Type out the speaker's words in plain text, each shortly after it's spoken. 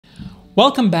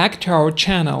Welcome back to our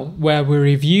channel, where we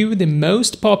review the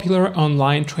most popular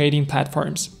online trading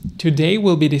platforms. Today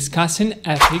we'll be discussing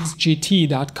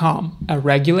fxgt.com, a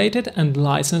regulated and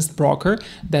licensed broker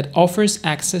that offers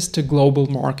access to global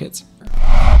markets.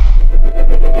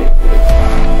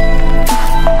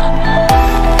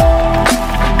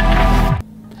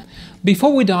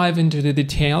 Before we dive into the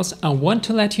details, I want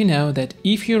to let you know that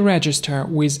if you register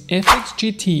with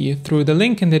FXGT through the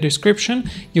link in the description,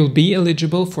 you'll be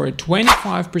eligible for a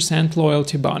 25%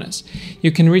 loyalty bonus.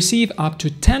 You can receive up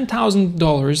to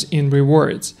 $10,000 in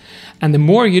rewards, and the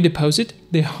more you deposit,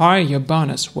 the higher your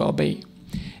bonus will be.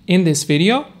 In this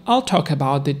video, I'll talk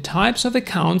about the types of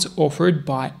accounts offered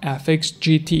by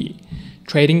FXGT,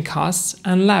 trading costs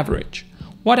and leverage.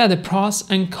 What are the pros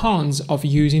and cons of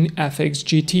using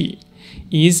FXGT?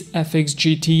 Is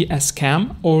FXGT a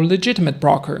scam or legitimate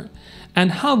broker?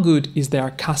 And how good is their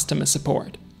customer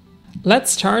support?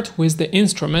 Let's start with the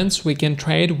instruments we can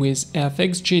trade with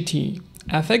FXGT.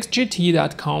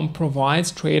 FXGT.com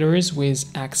provides traders with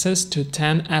access to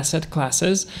 10 asset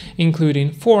classes,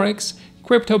 including Forex,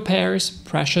 crypto pairs,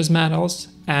 precious metals,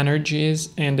 energies,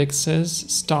 indexes,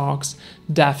 stocks,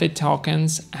 DeFi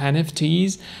tokens,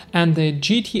 NFTs, and the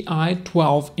GTI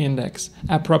 12 index,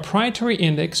 a proprietary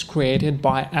index created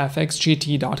by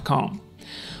FXGT.com.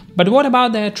 But what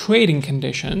about their trading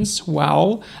conditions?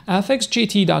 Well,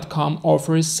 FXGT.com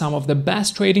offers some of the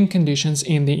best trading conditions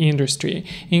in the industry,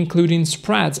 including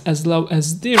spreads as low as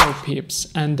 0 pips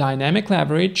and dynamic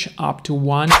leverage up to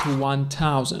 1 to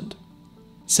 1000.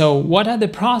 So what are the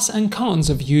pros and cons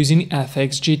of using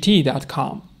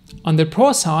FXGT.com? On the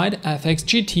pro side,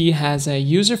 FXGT has a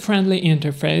user-friendly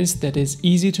interface that is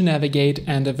easy to navigate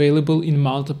and available in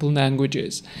multiple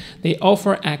languages. They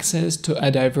offer access to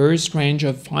a diverse range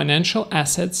of financial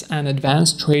assets and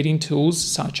advanced trading tools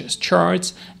such as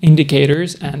charts,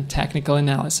 indicators, and technical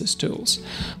analysis tools.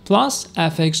 Plus,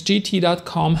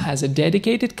 FXGT.com has a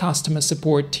dedicated customer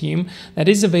support team that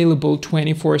is available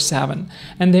 24/7,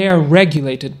 and they are a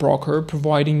regulated broker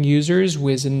providing users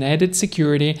with an added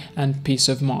security and peace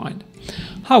of mind.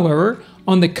 However,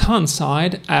 on the con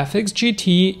side,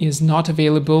 FXGT is not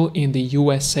available in the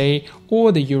USA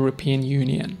or the European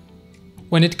Union.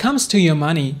 When it comes to your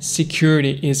money,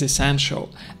 security is essential.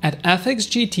 At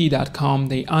FXGT.com,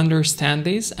 they understand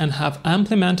this and have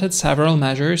implemented several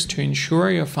measures to ensure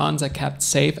your funds are kept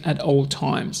safe at all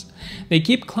times. They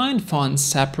keep client funds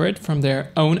separate from their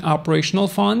own operational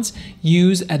funds,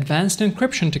 use advanced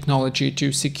encryption technology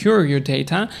to secure your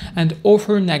data, and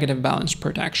offer negative balance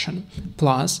protection.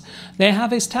 Plus, they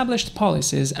have established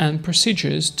policies and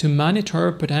procedures to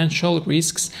monitor potential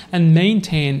risks and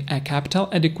maintain a capital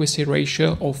adequacy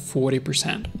ratio of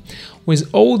 40%. With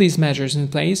all these measures in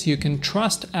place, you can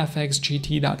trust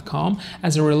FXGT.com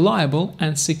as a reliable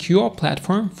and secure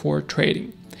platform for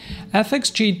trading.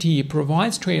 FXGT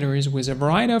provides traders with a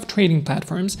variety of trading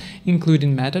platforms,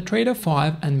 including MetaTrader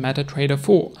 5 and MetaTrader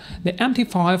 4. The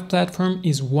MT5 platform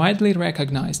is widely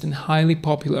recognized and highly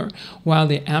popular, while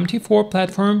the MT4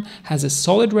 platform has a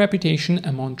solid reputation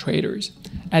among traders.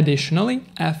 Additionally,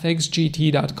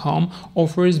 FXGT.com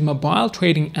offers mobile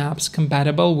trading apps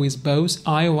compatible with both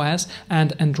iOS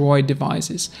and Android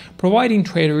devices, providing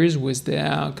traders with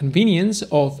the convenience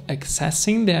of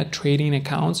accessing their trading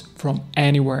accounts from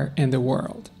anywhere in the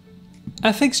world.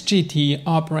 FXGT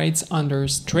operates under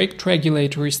strict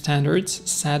regulatory standards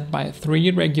set by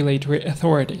 3 regulatory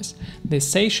authorities: the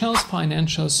Seychelles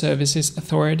Financial Services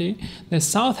Authority, the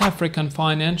South African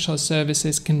Financial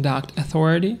Services Conduct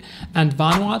Authority, and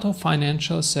Vanuatu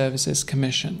Financial Services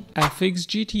Commission.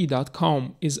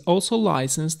 FXGT.com is also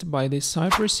licensed by the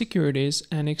Cyprus Securities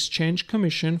and Exchange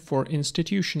Commission for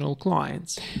institutional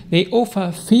clients. They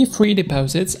offer fee-free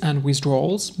deposits and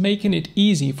withdrawals, making it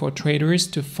easy for traders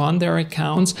to fund their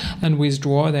accounts and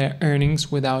withdraw their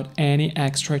earnings without any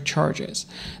extra charges.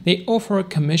 They offer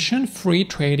commission-free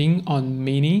trading on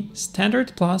Mini,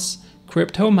 Standard Plus,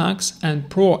 Crypto Max, and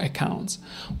Pro accounts,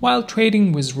 while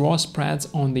trading with raw spreads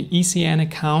on the ECN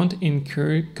account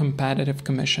incur competitive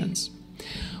commissions.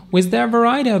 With their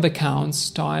variety of accounts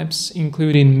types,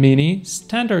 including Mini,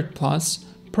 Standard Plus,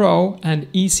 Pro, and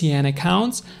ECN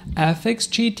accounts,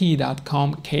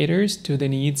 FXGT.com caters to the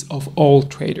needs of all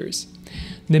traders.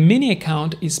 The Mini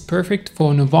account is perfect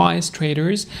for novice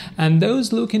traders and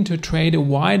those looking to trade a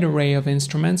wide array of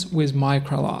instruments with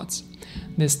microlots.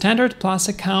 The Standard Plus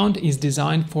account is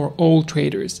designed for all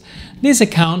traders. This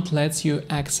account lets you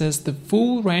access the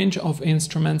full range of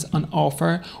instruments on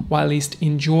offer whilst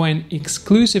enjoying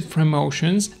exclusive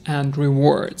promotions and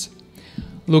rewards.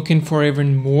 Looking for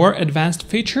even more advanced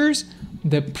features?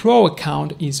 the Pro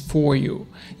account is for you.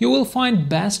 You will find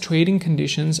best trading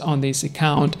conditions on this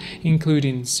account,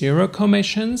 including zero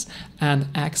commissions and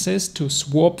access to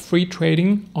swap-free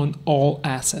trading on all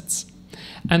assets.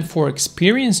 And for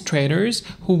experienced traders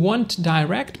who want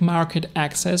direct market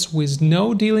access with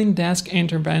no dealing desk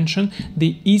intervention,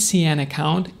 the ECN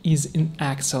account is an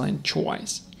excellent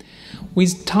choice.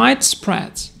 With tight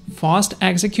spreads, fast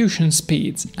execution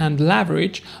speeds, and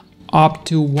leverage up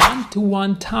to 1 to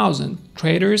 1,000,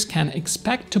 traders can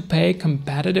expect to pay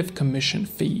competitive commission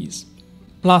fees.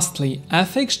 Lastly,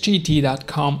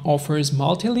 fxgt.com offers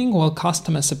multilingual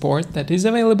customer support that is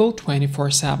available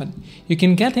 24/7. You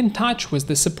can get in touch with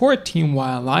the support team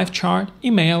via live chat,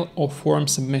 email, or form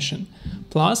submission.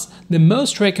 Plus, the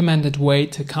most recommended way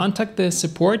to contact the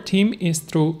support team is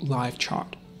through live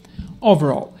chat.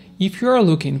 Overall, if you are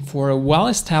looking for a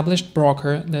well-established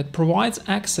broker that provides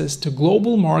access to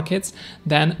global markets,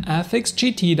 then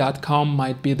fxgt.com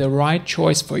might be the right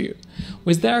choice for you.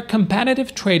 With their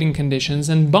competitive trading conditions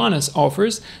and bonus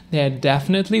offers, they are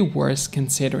definitely worth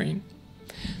considering.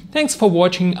 Thanks for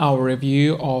watching our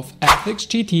review of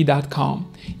fxgt.com.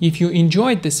 If you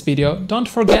enjoyed this video, don't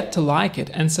forget to like it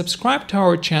and subscribe to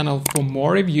our channel for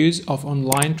more reviews of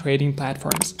online trading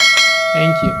platforms.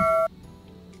 Thank you.